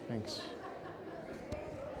Thanks.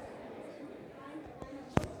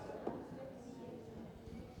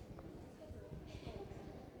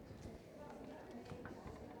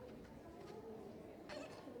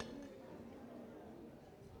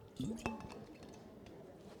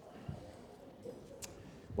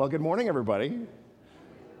 Well, good morning, everybody.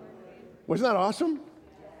 Wasn't that awesome?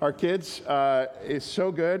 Our kids is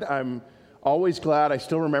so good. I'm always glad. I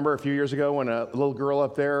still remember a few years ago when a little girl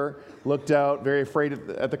up there looked out, very afraid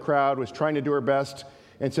at the crowd, was trying to do her best,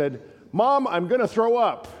 and said, "Mom, I'm going to throw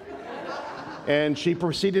up." And she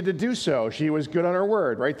proceeded to do so. She was good on her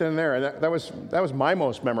word right then and there. And that was my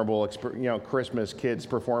most memorable Christmas kids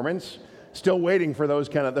performance. Still waiting for those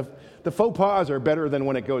kind of, the faux pas are better than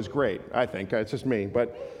when it goes great, I think. It's just me.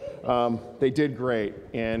 But they did great.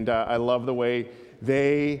 And I love the way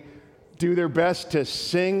they do their best to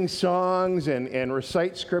sing songs and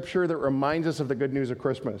recite scripture that reminds us of the good news of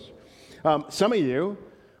Christmas. Some of you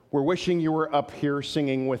were wishing you were up here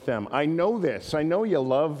singing with them. I know this. I know you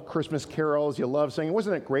love Christmas carols. You love singing.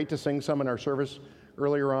 Wasn't it great to sing some in our service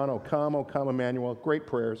earlier on? O come, Emmanuel. Great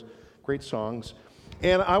prayers, great songs.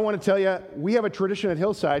 And I want to tell you, we have a tradition at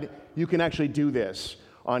Hillside. You can actually do this.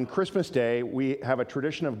 On Christmas Day, we have a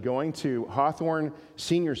tradition of going to Hawthorne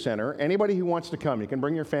Senior Center. Anybody who wants to come, you can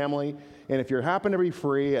bring your family. And if you happen to be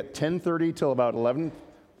free at 10:30 till about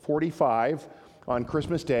 11:45 on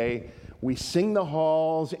Christmas Day, we sing the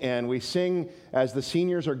halls and we sing as the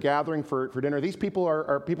seniors are gathering for dinner. These people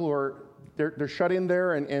are people who are they're shut in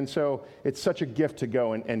there, and so it's such a gift to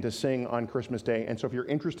go and to sing on Christmas Day. And so if you're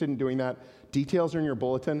interested in doing that, details are in your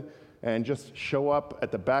bulletin, and just show up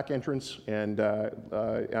at the back entrance and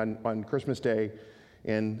on Christmas Day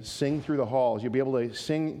and sing through the halls. You'll be able to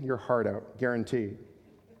sing your heart out, guaranteed.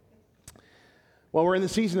 Well, we're in the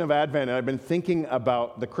season of Advent, and I've been thinking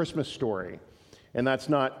about the Christmas story. And that's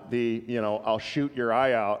not the, I'll shoot your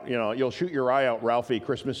eye out, you'll shoot your eye out, Ralphie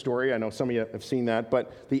Christmas story. I know some of you have seen that,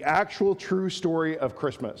 but the actual true story of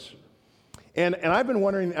Christmas. And I've been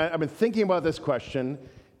wondering, I've been thinking about this question: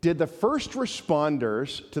 did the first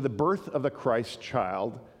responders to the birth of the Christ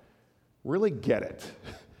child really get it?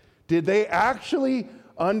 Did they actually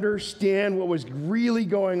understand what was really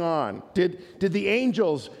going on? Did the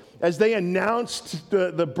angels, as they announced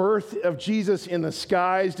the birth of Jesus in the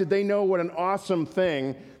skies, did they know what an awesome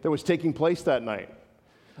thing that was taking place that night?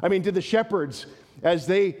 I mean, did the shepherds, as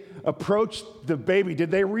they approached the baby,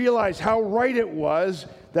 did they realize how right it was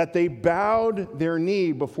that they bowed their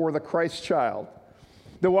knee before the Christ child?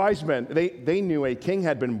 The wise men, they knew a king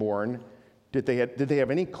had been born. Did they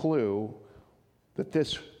have any clue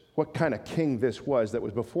that what kind of king this was that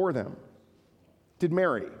was before them? Did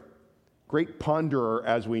Mary, great ponderer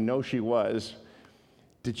as we know she was,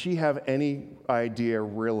 did she have any idea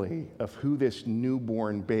really of who this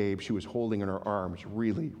newborn babe she was holding in her arms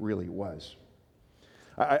really, really was?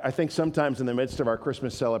 I think sometimes in the midst of our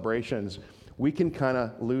Christmas celebrations, we can kind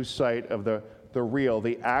of lose sight of the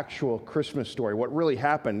actual Christmas story, what really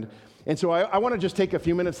happened. And so I want to just take a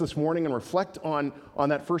few minutes this morning and reflect on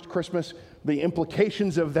that first Christmas, the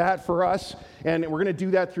implications of that for us. And we're going to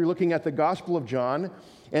do that through looking at the Gospel of John.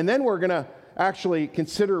 And then we're going to actually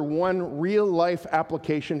consider one real-life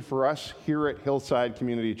application for us here at Hillside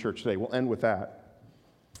Community Church today. We'll end with that.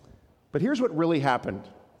 But here's what really happened.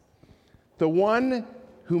 The one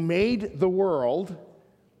who made the world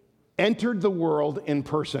entered the world in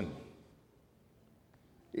person.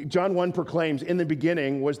 John 1 proclaims, "In the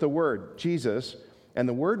beginning was the Word, Jesus, and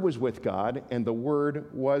the Word was with God, and the Word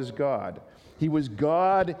was God. He was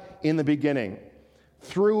God in the beginning.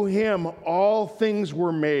 Through him, all things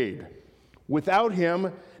were made. Without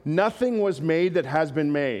him, nothing was made that has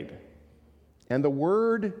been made. And the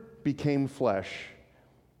Word became flesh,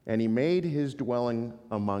 and he made his dwelling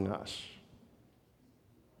among us."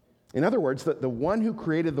 In other words, the one who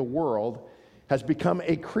created the world has become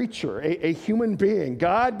a creature, a human being.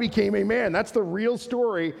 God became a man. That's the real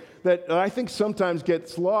story that I think sometimes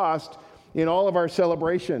gets lost in all of our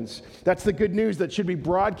celebrations. That's the good news that should be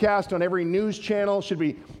broadcast on every news channel, should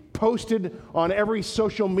be posted on every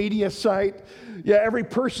social media site. Yeah, every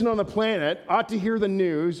person on the planet ought to hear the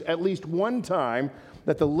news at least one time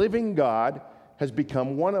that the living God has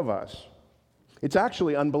become one of us. It's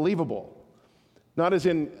actually unbelievable. Not as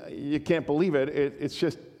in you can't believe it, it's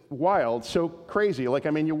just wild, so crazy.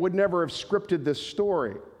 You would never have scripted this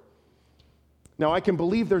story. Now, I can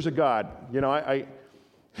believe there's a God. You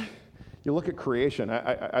look at creation.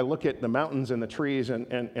 I look at the mountains and the trees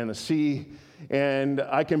and the sea, and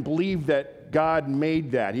I can believe that God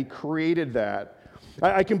made that. He created that.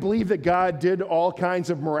 I can believe that God did all kinds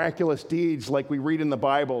of miraculous deeds like we read in the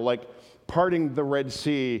Bible, like parting the Red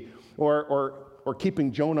Sea or or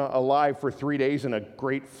keeping Jonah alive for 3 days in a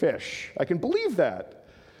great fish. I can believe that.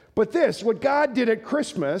 But this, what God did at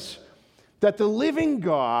Christmas, that the living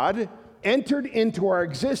God entered into our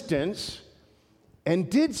existence and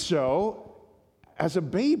did so as a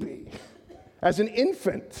baby, as an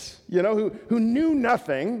infant, who knew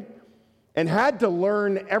nothing and had to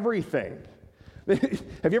learn everything.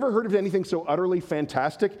 Have you ever heard of anything so utterly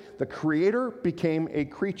fantastic? The Creator became a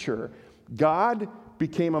creature. God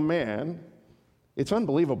became a man. It's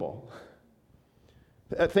unbelievable.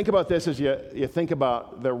 Think about this as you think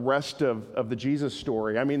about the rest of the Jesus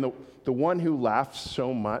story. I mean, the one who laughs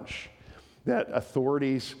so much that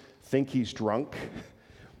authorities think he's drunk,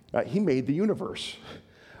 he made the universe.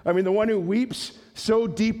 I mean, the one who weeps so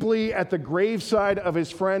deeply at the graveside of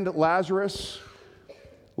his friend Lazarus,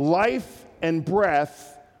 life and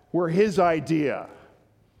breath were his idea.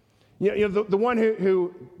 The one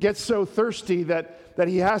who gets so thirsty that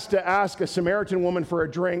he has to ask a Samaritan woman for a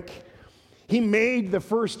drink. He made the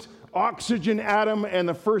first oxygen atom and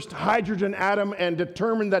the first hydrogen atom and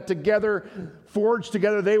determined that together, forged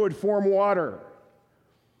together, they would form water.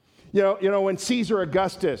 When Caesar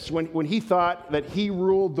Augustus, when he thought that he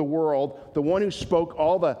ruled the world, the one who spoke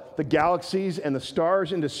all the galaxies and the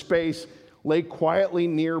stars into space lay quietly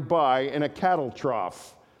nearby in a cattle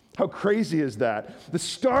trough. How crazy is that? The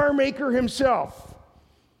star maker himself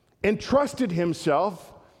entrusted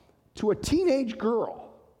himself to a teenage girl.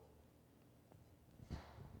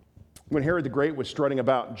 When Herod the Great was strutting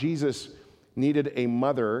about, Jesus needed a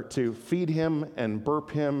mother to feed him and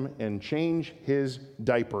burp him and change his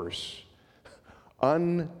diapers.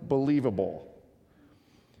 Unbelievable.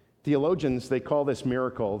 Theologians, they call this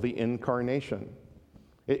miracle the incarnation.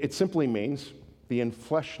 It simply means the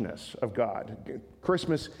enfleshedness of God.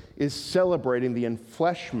 Christmas is celebrating the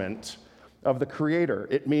enfleshment of the Creator.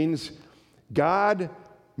 It means God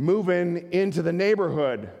moving into the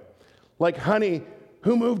neighborhood. Like, honey,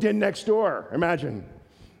 who moved in next door? Imagine.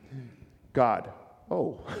 God.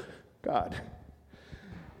 Oh, God.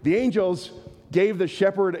 The angels gave the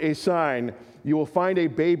shepherd a sign. You will find a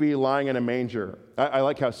baby lying in a manger. I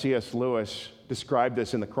like how C.S. Lewis described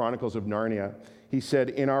this in the Chronicles of Narnia. He said,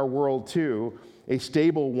 in our world, too, a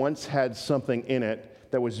stable once had something in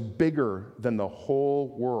it that was bigger than the whole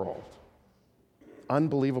world.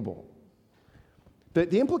 Unbelievable.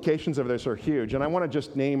 The implications of this are huge, and I want to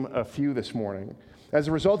just name a few this morning. As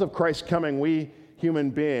a result of Christ's coming, we human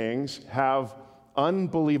beings have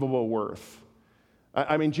unbelievable worth.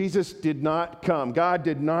 I mean, Jesus did not come. God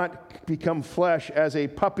did not become flesh as a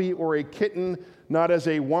puppy or a kitten, not as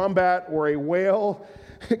a wombat or a whale.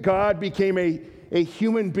 God became a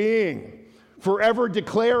human being, forever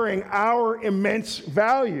declaring our immense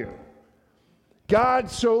value. God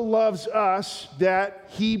so loves us that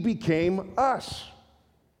he became us.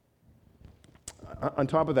 On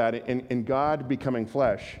top of that, in God becoming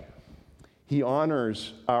flesh, he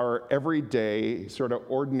honors our everyday, sort of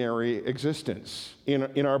ordinary existence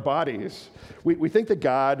in our bodies. We think that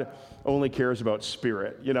God only cares about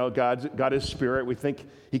spirit. God is spirit. We think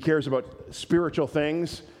he cares about spiritual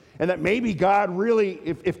things. And that maybe God really,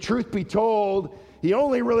 if truth be told, he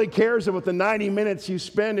only really cares about the 90 minutes you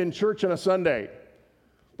spend in church on a Sunday.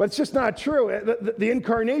 But it's just not true. The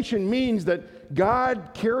incarnation means that God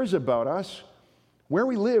cares about us where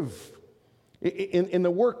we live, in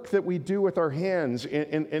the work that we do with our hands,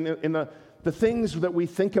 in the things that we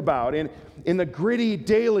think about, in the gritty,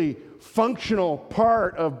 daily, functional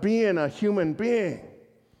part of being a human being.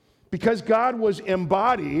 Because God was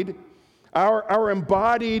embodied, our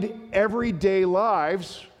embodied everyday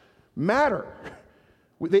lives matter.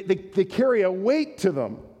 They carry a weight to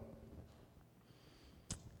them.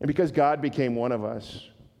 And because God became one of us,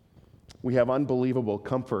 we have unbelievable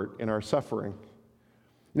comfort in our suffering.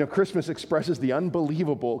 Christmas expresses the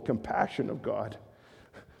unbelievable compassion of God.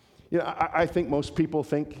 I think most people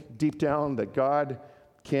think deep down that God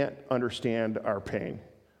can't understand our pain.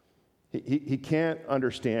 He can't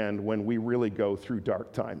understand when we really go through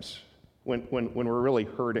dark times, when we're really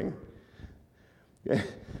hurting.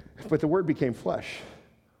 But the Word became flesh.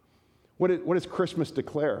 What does Christmas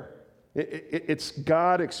declare? It's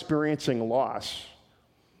God experiencing loss.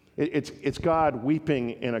 It's God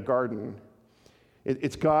weeping in a garden.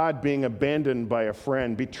 It's God being abandoned by a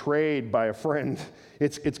friend, betrayed by a friend.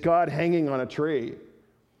 It's God hanging on a tree.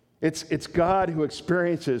 It's God who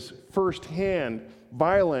experiences firsthand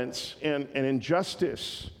violence and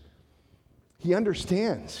injustice. He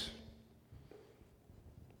understands.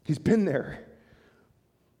 He's been there.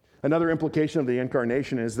 Another implication of the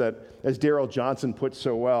incarnation is that, as Darrell Johnson puts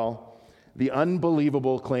so well, the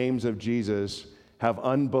unbelievable claims of Jesus have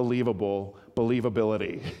unbelievable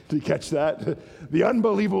believability. Do you catch that? The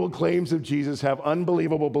unbelievable claims of Jesus have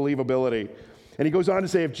unbelievable believability. And he goes on to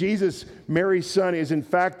say, if Jesus, Mary's son, is in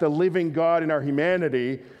fact the living God in our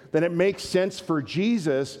humanity, then it makes sense for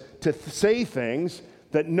Jesus to say things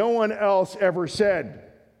that no one else ever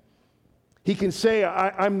said. He can say,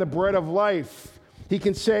 I'm the bread of life. He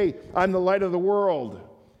can say, I'm the light of the world.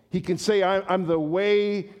 He can say, I'm the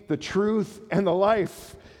way, the truth, and the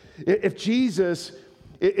life. If Jesus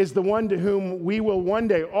is the one to whom we will one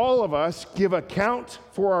day, all of us, give account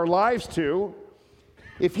for our lives to,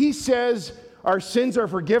 if he says our sins are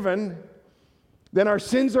forgiven, then our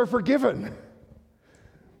sins are forgiven.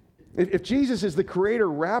 If Jesus is the creator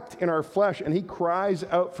wrapped in our flesh and he cries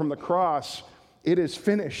out from the cross, it is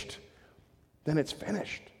finished, then it's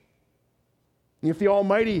finished. And if the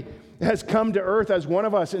Almighty has come to earth as one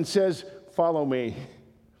of us and says, follow me,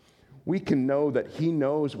 we can know that he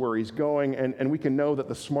knows where he's going, and we can know that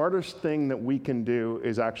the smartest thing that we can do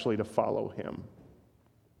is actually to follow him.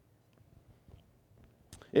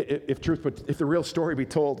 If the real story be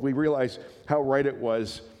told, we realize how right it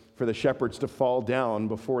was for the shepherds to fall down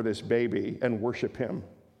before this baby and worship him.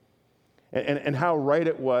 And how right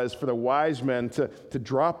it was for the wise men to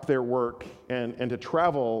drop their work and to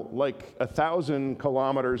travel like 1,000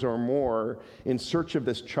 kilometers or more in search of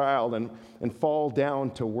this child and fall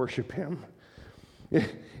down to worship him.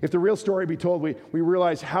 If the real story be told, we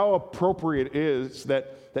realize how appropriate it is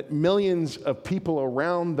that millions of people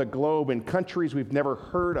around the globe in countries we've never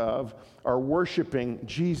heard of are worshiping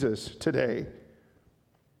Jesus today.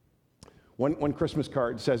 One Christmas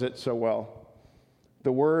card says it so well.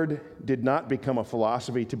 The Word did not become a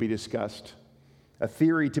philosophy to be discussed, a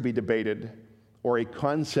theory to be debated, or a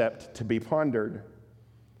concept to be pondered.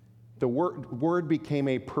 The Word became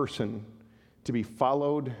a person to be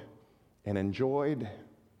followed and enjoyed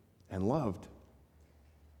and loved.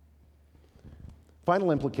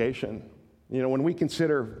 Final implication, when we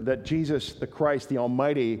consider that Jesus, the Christ, the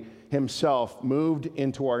Almighty himself, moved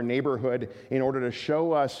into our neighborhood in order to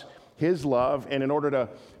show us his love and in order to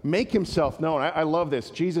make himself known. I love this.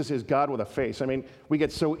 Jesus is God with a face. I mean, we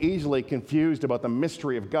get so easily confused about the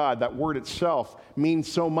mystery of God. That word itself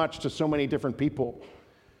means so much to so many different people.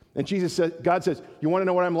 And God says, you want to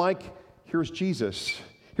know what I'm like? Here's Jesus.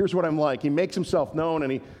 Here's what I'm like. He makes himself known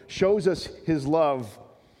and he shows us his love.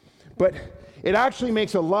 But it actually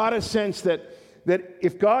makes a lot of sense that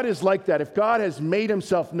if God is like that, if God has made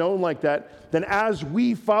himself known like that, then as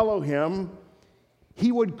we follow him,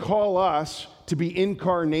 he would call us to be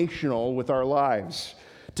incarnational with our lives,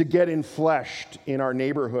 to get infleshed in our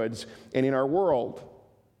neighborhoods and in our world.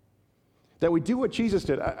 That we do what Jesus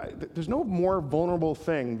did. There's no more vulnerable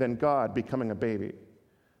thing than God becoming a baby,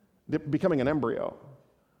 becoming an embryo.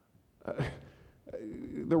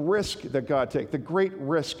 The risk that God takes, the great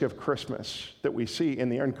risk of Christmas that we see in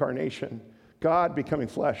the incarnation, God becoming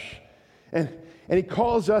flesh. And he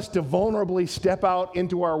calls us to vulnerably step out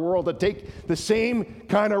into our world, to take the same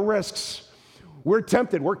kind of risks. We're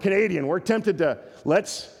tempted, we're Canadian, we're tempted to,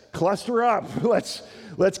 let's cluster up, let's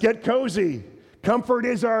get cozy. Comfort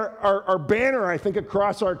is our banner, I think,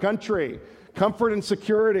 across our country. Comfort and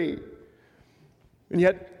security. And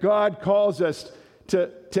yet God calls us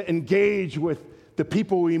to engage with the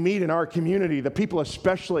people we meet in our community, the people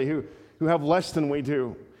especially who have less than we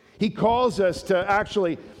do. He calls us to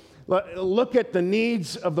actually look at the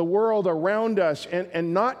needs of the world around us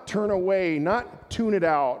and not turn away, not tune it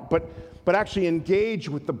out, but actually engage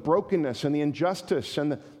with the brokenness and the injustice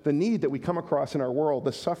and the need that we come across in our world,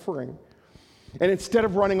 the suffering. And instead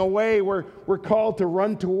of running away, we're called to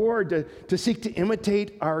run toward, to seek to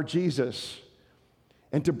imitate our Jesus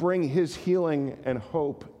and to bring his healing and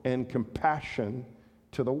hope and compassion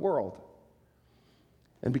to the world.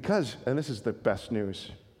 And this is the best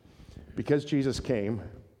news, because Jesus came,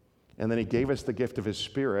 and then he gave us the gift of his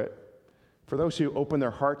Spirit. For those who open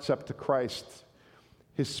their hearts up to Christ,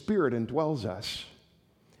 his Spirit indwells us.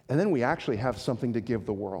 And then we actually have something to give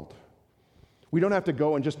the world. We don't have to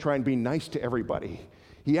go and just try and be nice to everybody.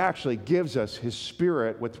 He actually gives us his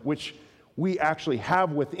Spirit, with which we actually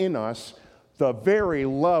have within us the very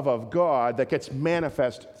love of God that gets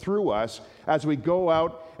manifest through us as we go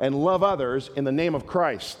out and love others in the name of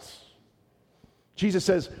Christ. Jesus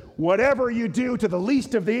says, whatever you do to the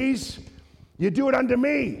least of these, you do it unto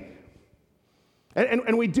me.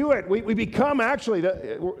 And we do it. We become actually,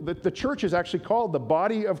 the church is actually called the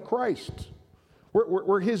body of Christ.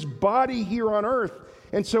 We're his body here on earth.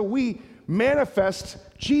 And so we manifest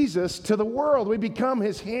Jesus to the world. We become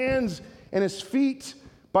his hands and his feet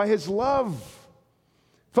by his love.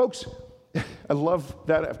 Folks, I love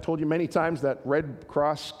that. I've told you many times that Red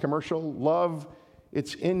Cross commercial. Love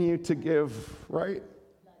It's in you to give, right?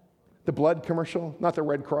 The blood commercial, not the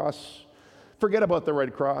Red Cross. Forget about the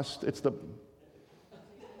Red Cross. It's the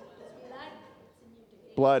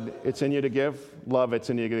blood. It's in you to give. Love, it's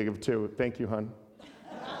in you to give too. Thank you, hon.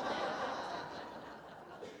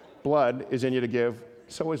 Blood is in you to give.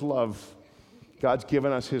 So is love. God's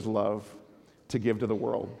given us his love to give to the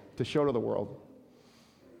world, to show to the world.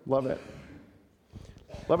 Love it.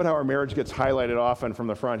 Love it how our marriage gets highlighted often from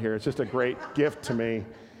the front here. It's just a great gift to me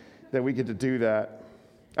that we get to do that.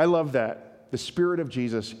 I love that. The Spirit of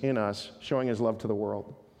Jesus in us showing his love to the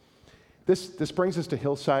world. This brings us to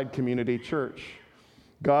Hillside Community Church.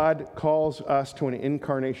 God calls us to an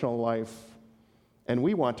incarnational life, and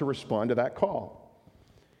we want to respond to that call.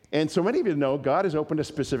 And so many of you know God has opened a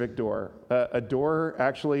specific door, a door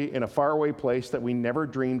actually in a faraway place that we never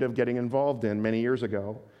dreamed of getting involved in many years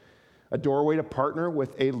ago, a doorway to partner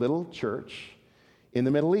with a little church in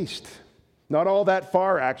the Middle East. Not all that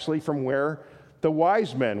far, actually, from where the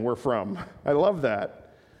wise men were from. I love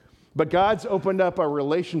that. But God's opened up a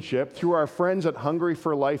relationship through our friends at Hungry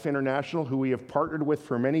for Life International, who we have partnered with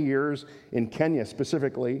for many years in Kenya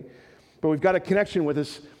specifically. But we've got a connection with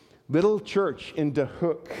this little church in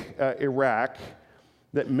Duhok, Iraq,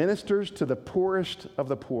 that ministers to the poorest of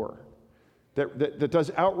the poor, that does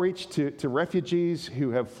outreach to refugees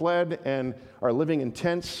who have fled and are living in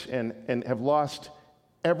tents and have lost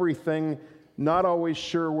everything, not always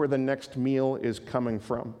sure where the next meal is coming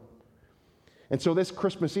from. And so this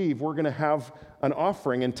Christmas Eve, we're going to have an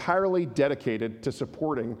offering entirely dedicated to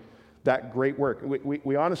supporting that great work.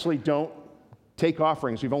 We honestly don't take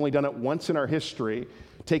offerings. We've only done it once in our history,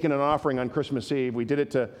 taken an offering on Christmas Eve. We did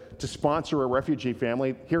it to sponsor a refugee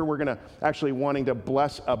family. Here we're going to actually wanting to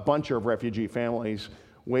bless a bunch of refugee families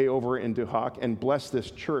way over in Duhok and bless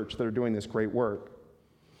this church that are doing this great work.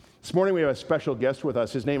 This morning we have a special guest with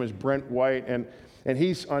us. His name is Brent White, and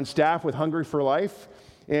he's on staff with Hungry for Life.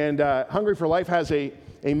 And Hungry for Life has a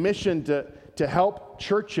mission to help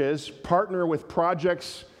churches partner with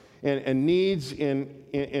projects and needs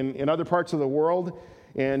in other parts of the world.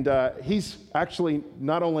 And he's actually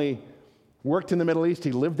not only worked in the Middle East,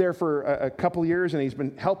 he lived there for a couple years, and he's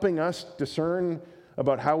been helping us discern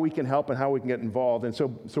about how we can help and how we can get involved. And so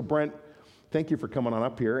Brent, thank you for coming on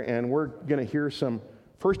up here. And we're going to hear some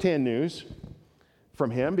firsthand news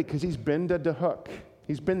from him because he's been to Duhok.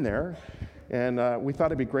 He's been there. And we thought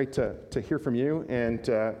it'd be great to hear from you and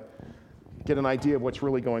get an idea of what's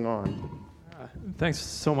really going on. Thanks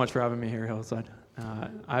so much for having me here, Hillside.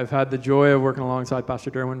 I've had the joy of working alongside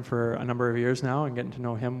Pastor Durwin for a number of years now and getting to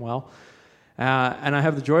know him well. And I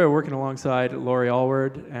have the joy of working alongside Laurie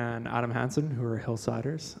Allward and Adam Hansen, who are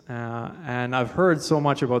Hillsiders. And I've heard so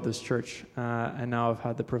much about this church, and now I've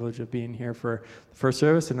had the privilege of being here for the first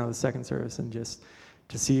service and now the second service, and just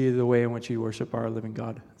to see the way in which you worship our living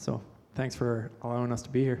God. So thanks for allowing us to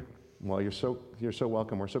be here. Well, you're so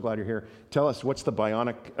welcome. We're so glad you're here. Tell us, what's the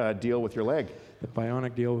bionic deal with your leg? The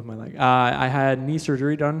bionic deal with my leg. I had knee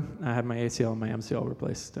surgery done. I had my ACL and my MCL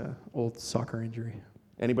replaced. Old soccer injury.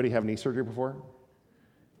 Anybody have knee surgery before?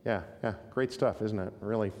 Yeah. Great stuff, isn't it?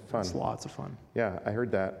 Really fun. It's lots of fun. Yeah, I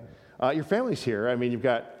heard that. Your family's here. I mean, you've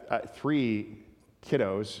got 3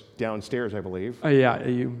 kiddos downstairs, I believe. Yeah,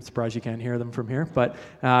 I'm surprised you can't hear them from here, but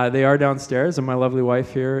they are downstairs, and my lovely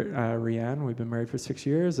wife here, Rianne, we've been married for 6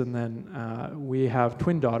 years, and then we have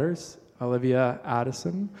twin daughters, Olivia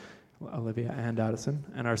and Addison,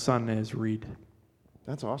 and our son is Reed.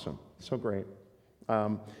 That's awesome. So great.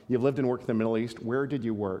 You've lived and worked in the Middle East. Where did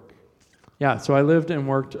you work? Yeah, so I lived and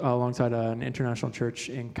worked alongside an international church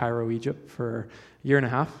in Cairo, Egypt for a year and a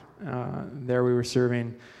half. There we were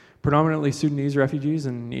serving predominantly Sudanese refugees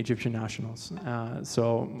and Egyptian nationals.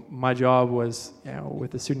 So my job was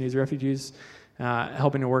with the Sudanese refugees,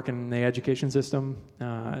 helping to work in the education system,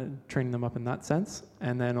 training them up in that sense,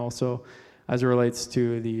 and then also as it relates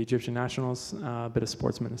to the Egyptian nationals, a bit of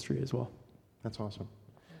sports ministry as well. That's awesome.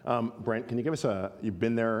 Brent, can you give us you've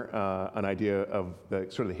been there, an idea of the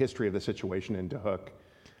sort of the history of the situation in Duhok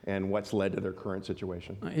and what's led to their current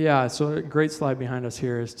situation? Yeah, so a great slide behind us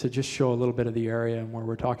here is to just show a little bit of the area and where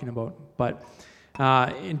we're talking about. But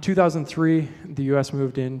in 2003, the U.S.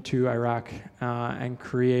 moved into Iraq and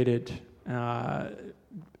created a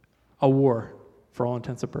war for all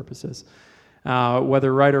intents and purposes.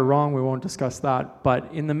 Whether right or wrong, we won't discuss that.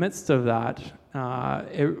 But in the midst of that,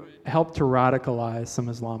 it helped to radicalize some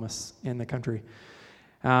Islamists in the country.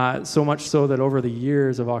 So much so that over the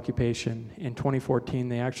years of occupation, in 2014,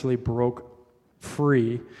 they actually broke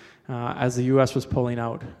free as the U.S. was pulling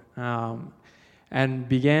out and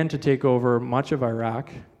began to take over much of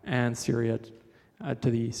Iraq and Syria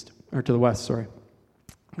to the east, or to the west, sorry.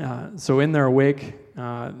 So in their wake,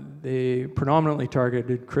 they predominantly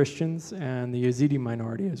targeted Christians and the Yazidi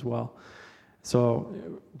minority as well. So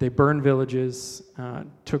they burned villages,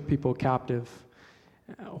 took people captive,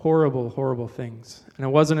 horrible, horrible things. And it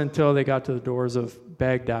wasn't until they got to the doors of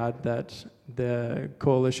Baghdad that the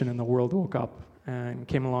coalition in the world woke up and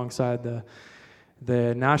came alongside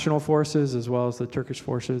the national forces as well as the Turkish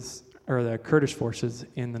forces, or the Kurdish forces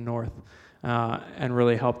in the north, and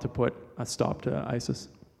really helped to put a stop to ISIS.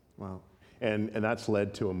 Wow. And that's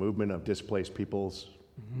led to a movement of displaced peoples,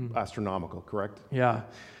 astronomical, correct? Yeah.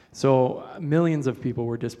 So millions of people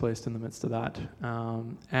were displaced in the midst of that.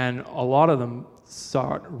 And a lot of them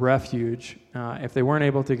sought refuge. If they weren't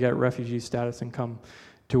able to get refugee status and come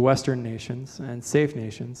to Western nations and safe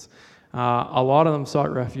nations, a lot of them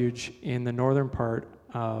sought refuge in the northern part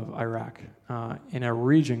of Iraq, in a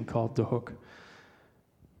region called Duhok.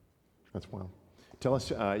 That's wild. Tell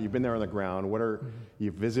us, you've been there on the ground.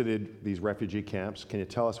 You've visited these refugee camps. Can you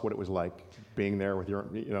tell us what it was like being there with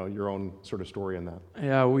your own sort of story in that?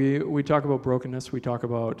 Yeah, we talk about brokenness. We talk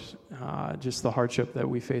about just the hardship that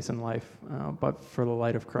we face in life, but for the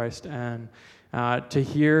light of Christ. And to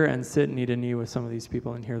hear and sit and eat a knee with some of these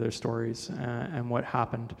people and hear their stories and what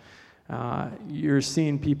happened. You're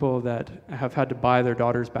seeing people that have had to buy their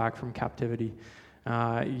daughters back from captivity.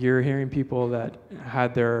 You're hearing people that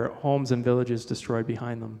had their homes and villages destroyed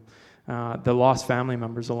behind them, the lost family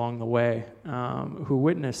members along the way, who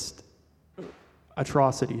witnessed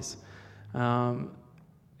atrocities,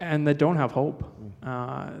 and that don't have hope,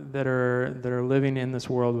 that are living in this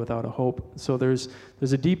world without a hope. So there's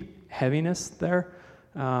a deep heaviness there,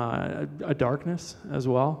 a darkness as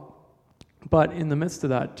well. But in the midst of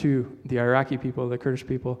that too, the Iraqi people, the Kurdish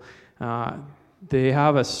people, they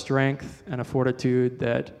have a strength and a fortitude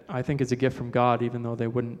that I think is a gift from God, even though they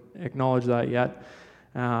wouldn't acknowledge that yet.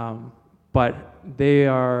 But they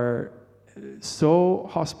are so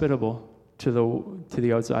hospitable to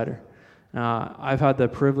the outsider. I've had the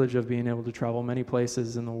privilege of being able to travel many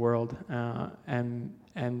places in the world and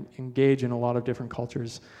engage in a lot of different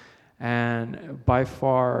cultures. And by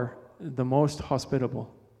far, the most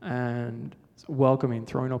hospitable and welcoming,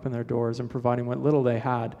 throwing open their doors and providing what little they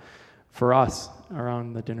had for us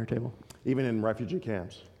around the dinner table. Even in refugee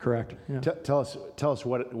camps? Correct. Yeah. Tell us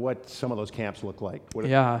what some of those camps look like.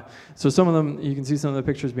 Yeah. So some of them, you can see some of the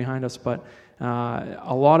pictures behind us, but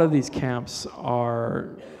a lot of these camps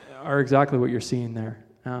are exactly what you're seeing there.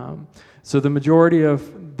 So the majority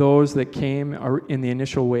of those that came in the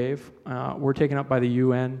initial wave were taken up by the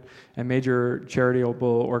UN and major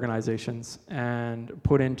charitable organizations and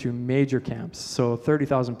put into major camps. So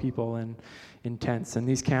 30,000 people in tents. And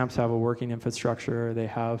these camps have a working infrastructure. They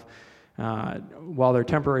have, while they're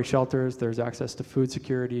temporary shelters, there's access to food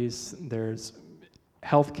securities, there's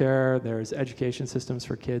healthcare, there's education systems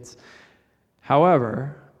for kids.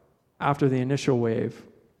 However, after the initial wave,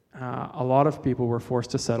 a lot of people were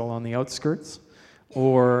forced to settle on the outskirts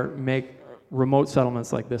or make remote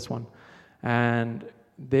settlements like this one. And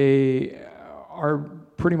they are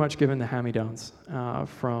pretty much given the hand-me-downs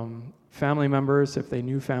from family members, if they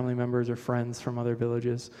knew family members or friends from other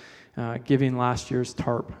villages, giving last year's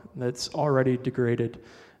tarp that's already degraded.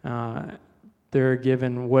 They're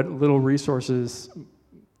given what little resources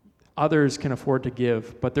others can afford to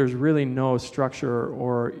give, but there's really no structure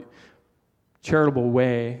or charitable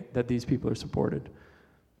way that these people are supported.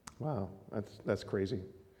 Wow, that's crazy.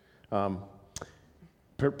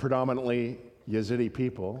 Predominantly Yazidi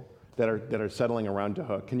people that are settling around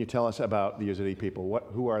Duhok. Can you tell us about the Yazidi people?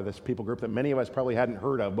 Who are this people group that many of us probably hadn't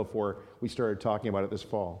heard of before we started talking about it this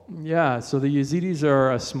fall? Yeah, so the Yazidis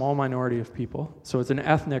are a small minority of people. So it's an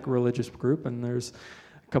ethnic religious group, and there's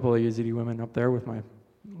a couple of Yazidi women up there with my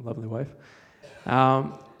lovely wife.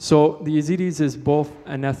 So the Yazidis is both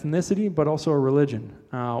an ethnicity, but also a religion,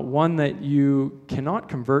 one that you cannot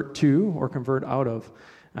convert to or convert out of.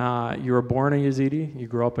 You were born a Yazidi, you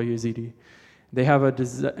grew up a Yazidi. They have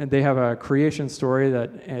a creation story that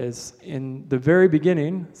is in the very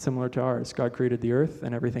beginning, similar to ours. God created the earth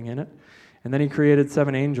and everything in it, and then he created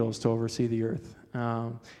 7 angels to oversee the earth.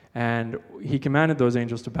 And he commanded those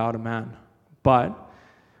angels to bow to man, but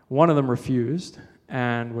one of them refused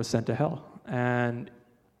and was sent to hell. And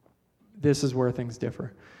this is where things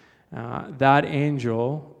differ. That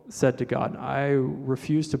angel said to God, I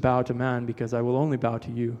refuse to bow to man because I will only bow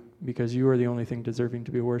to you, because you are the only thing deserving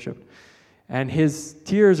to be worshipped. And his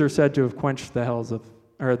tears are said to have quenched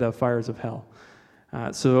the fires of hell.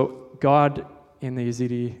 So God in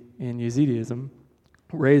Yazidism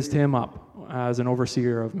raised him up as an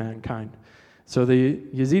overseer of mankind. So the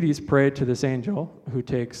Yazidis prayed to this angel who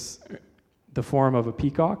takes the form of a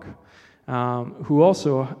peacock, who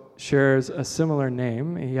also shares a similar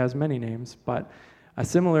name. He has many names, but a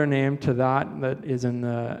similar name to that is in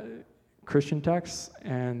the Christian texts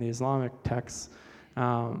and the Islamic texts,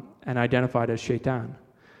 and identified as Shaitan.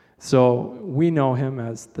 So we know him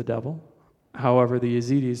as the devil. However, the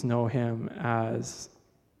Yazidis know him as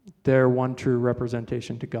their one true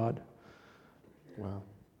representation to God. Wow.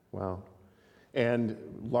 Wow. And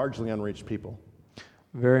largely unreached people.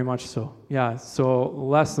 Very much so. Yeah, so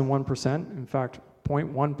less than 1%, in fact,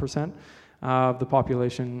 0.1% of the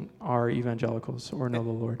population are evangelicals or know the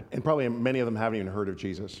Lord. And probably many of them haven't even heard of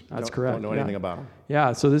Jesus. That's correct. Don't know anything about him.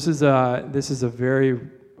 Yeah, so this is a very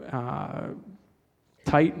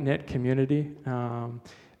tight-knit community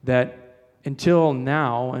that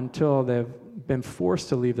until they've been forced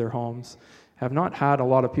to leave their homes, have not had a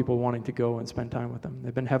lot of people wanting to go and spend time with them.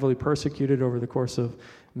 They've been heavily persecuted over the course of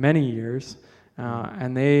many years,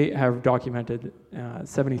 and they have documented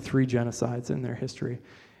 73 genocides in their history.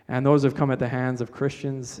 And those have come at the hands of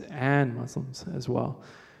Christians and Muslims as well.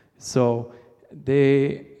 So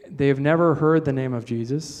they've never heard the name of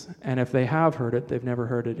Jesus, and if they have heard it, they've never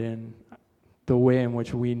heard it in the way in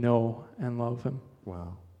which we know and love him.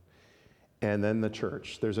 Wow. And then the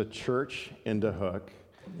church. There's a church in Duhok,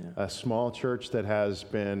 a small church that has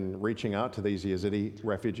been reaching out to these Yazidi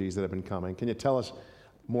refugees that have been coming. Can you tell us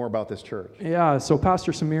more about this church? Yeah, so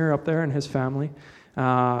Pastor Samir up there and his family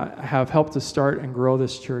have helped to start and grow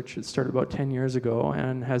this church. It started about 10 years ago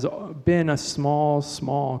and has been a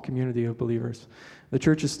small community of believers. The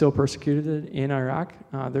church is still persecuted in Iraq.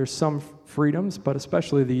 There's some freedoms, but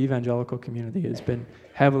especially the evangelical community has been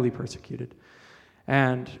heavily persecuted.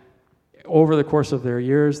 And over the course of their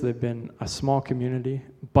years, they've been a small community.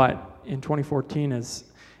 But in 2014,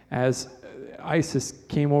 as ISIS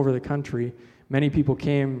came over the country, many people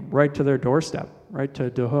came right to their doorstep, right to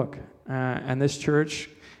Duhok. And this church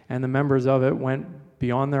and the members of it went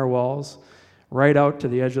beyond their walls, right out to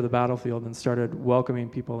the edge of the battlefield and started welcoming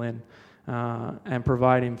people in and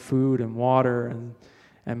providing food and water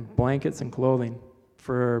and blankets and clothing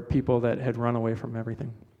for people that had run away from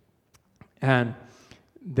everything. And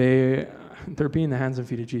they're being the hands and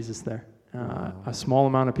feet of Jesus there. A small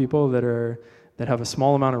amount of people that have a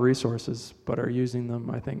small amount of resources, but are using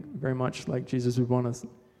them, I think, very much like Jesus would want us.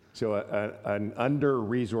 So an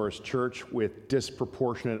under-resourced church with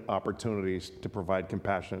disproportionate opportunities to provide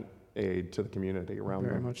compassionate aid to the community around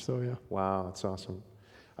them. Very much so, yeah. Wow, that's awesome.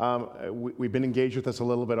 We've been engaged with this a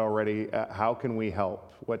little bit already. How can we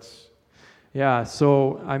help? Yeah,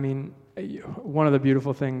 so, I mean, one of the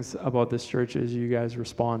beautiful things about this church is you guys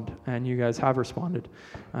respond, and you guys have responded.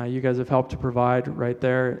 You guys have helped to provide right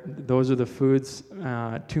there. Those are the foods,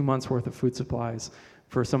 2 months worth of food supplies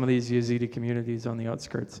for some of these Yazidi communities on the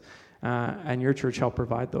outskirts. And your church helped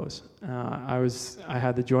provide those. I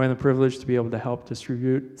had the joy and the privilege to be able to help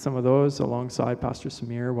distribute some of those alongside Pastor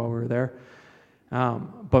Samir while we were there.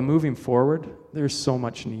 But moving forward, there's so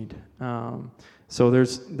much need. So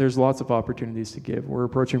there's lots of opportunities to give. We're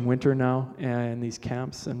approaching winter now in these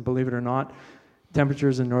camps, and believe it or not,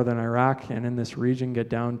 temperatures in northern Iraq and in this region get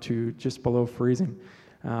down to just below freezing.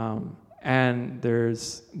 And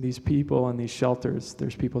there's these people in these shelters.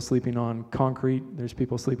 There's people sleeping on concrete. There's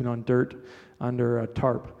people sleeping on dirt under a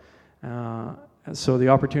tarp. So the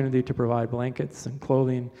opportunity to provide blankets and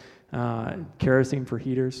clothing, kerosene for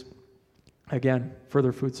heaters, again,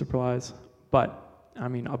 further food supplies. But, I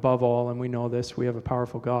mean, above all, and we know this, we have a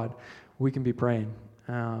powerful God. We can be praying.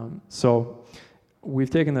 So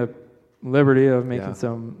we've taken the liberty of making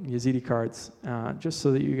some Yazidi cards just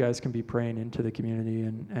so that you guys can be praying into the community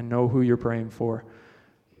and know who you're praying for.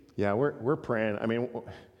 Yeah, we're praying. I mean,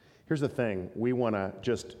 here's the thing. We want to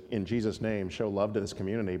just, in Jesus' name, show love to this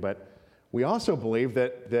community, but we also believe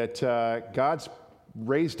that God's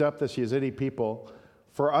raised up this Yazidi people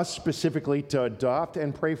for us specifically to adopt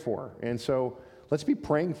and pray for. And so let's be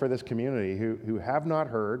praying for this community who have not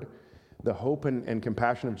heard the hope and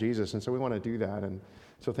compassion of Jesus. And so we want to do that. And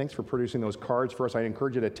so thanks for producing those cards for us. I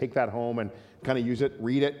encourage you to take that home and kind of use it,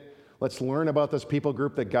 read it. Let's learn about this people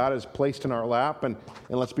group that God has placed in our lap, and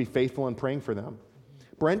let's be faithful in praying for them.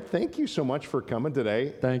 Brent, thank you so much for coming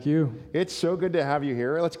today. Thank you. It's so good to have you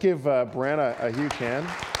here. Let's give Brent a huge hand.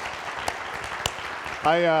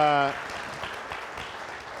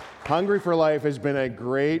 Hungry for Life has been a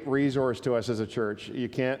great resource to us as a church.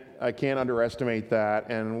 I can't underestimate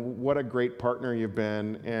that, and what a great partner you've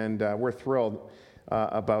been, and we're thrilled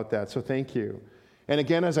about that. So thank you. And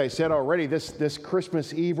again, as I said already, this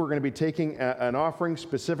Christmas Eve, we're going to be taking an offering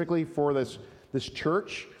specifically for this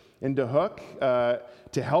church in Duhok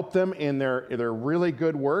to help them in their really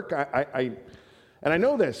good work. And I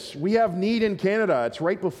know this. We have need in Canada. It's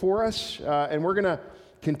right before us, and we're going to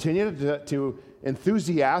continue to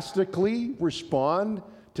enthusiastically respond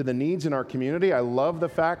to the needs in our community. I love the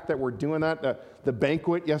fact that we're doing that. The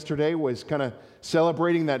banquet yesterday was kind of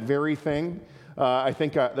celebrating that very thing. I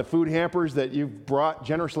think the food hampers that you've brought,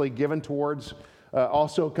 generously given towards,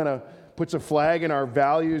 also kind of puts a flag in our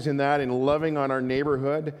values in that, in loving on our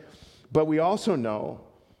neighborhood. But we also know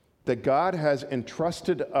that God has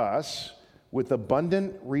entrusted us with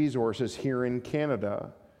abundant resources here in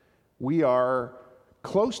Canada. We are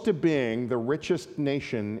close to being the richest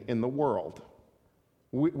nation in the world.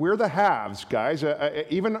 We're the haves, guys.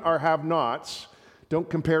 Even our have-nots don't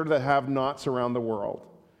compare to the have-nots around the world.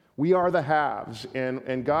 We are the haves,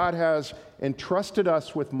 and God has entrusted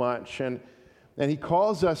us with much, and He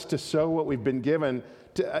calls us to sow what we've been given,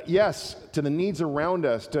 to the needs around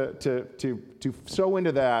us, to sow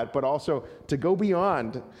into that, but also to go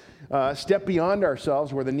beyond, step beyond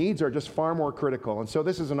ourselves where the needs are just far more critical. And so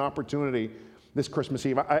this is an opportunity this Christmas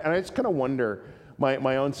Eve. I just kind of wonder,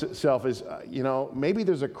 my own self is, maybe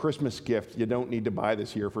there's a Christmas gift you don't need to buy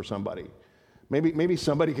this year for somebody. Maybe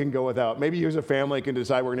somebody can go without. Maybe you as a family can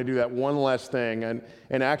decide we're going to do that one less thing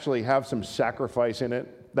and actually have some sacrifice in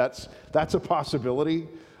it. That's a possibility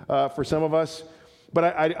for some of us.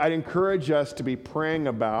 But I'd encourage us to be praying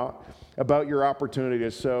about your opportunity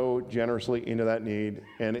to sow generously into that need.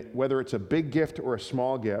 And whether it's a big gift or a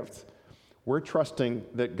small gift, we're trusting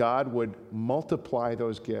that God would multiply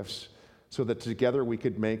those gifts so that together we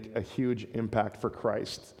could make a huge impact for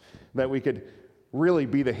Christ, that we could really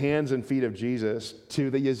be the hands and feet of Jesus to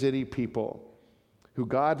the Yazidi people who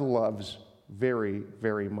God loves very,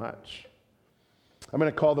 very much. I'm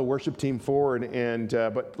going to call the worship team forward,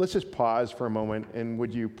 but let's just pause for a moment, and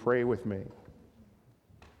would you pray with me?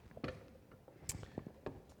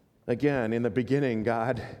 Again, in the beginning,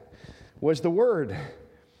 God was the Word,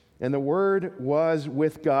 and the Word was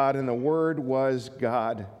with God, and the Word was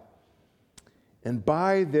God. And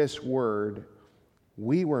by this Word,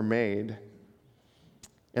 we were made,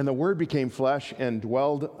 and the Word became flesh and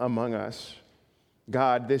dwelled among us.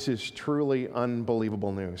 God, this is truly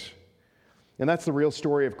unbelievable news. And that's the real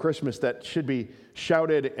story of Christmas that should be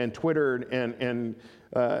shouted and twittered and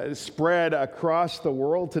spread across the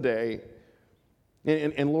world today.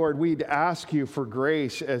 And Lord, we'd ask you for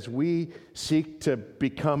grace as we seek to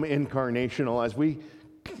become incarnational, as we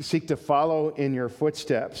seek to follow in your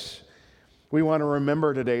footsteps. We want to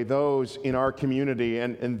remember today those in our community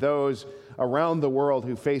and those around the world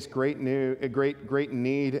who face great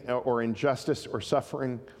need or injustice or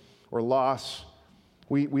suffering or loss.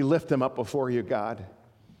 We lift them up before you, God.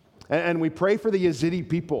 And we pray for the Yazidi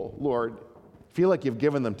people, Lord. Feel like you've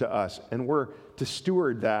given them to us, and we're to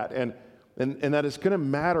steward that, and that it's going to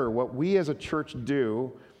matter what we as a church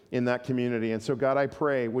do in that community. And so, God, I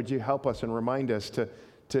pray, would you help us and remind us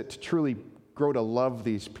to truly grow to love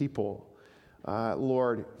these people.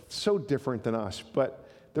 Lord, so different than us, but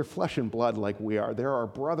they're flesh and blood like we are. They're our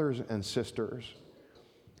brothers and sisters.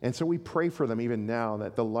 And so we pray for them even now,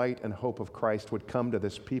 that the light and hope of Christ would come to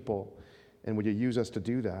this people, and would you use us to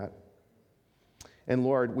do that? And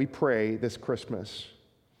Lord, we pray this Christmas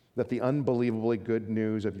that the unbelievably good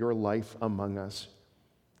news of your life among us,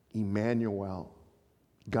 Emmanuel,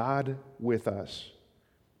 God with us,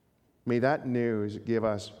 may that news give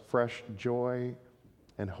us fresh joy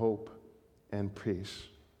and hope and peace.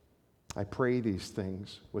 I pray these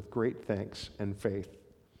things with great thanks and faith.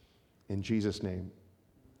 In Jesus' name,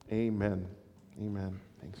 amen. Amen.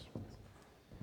 Thanks.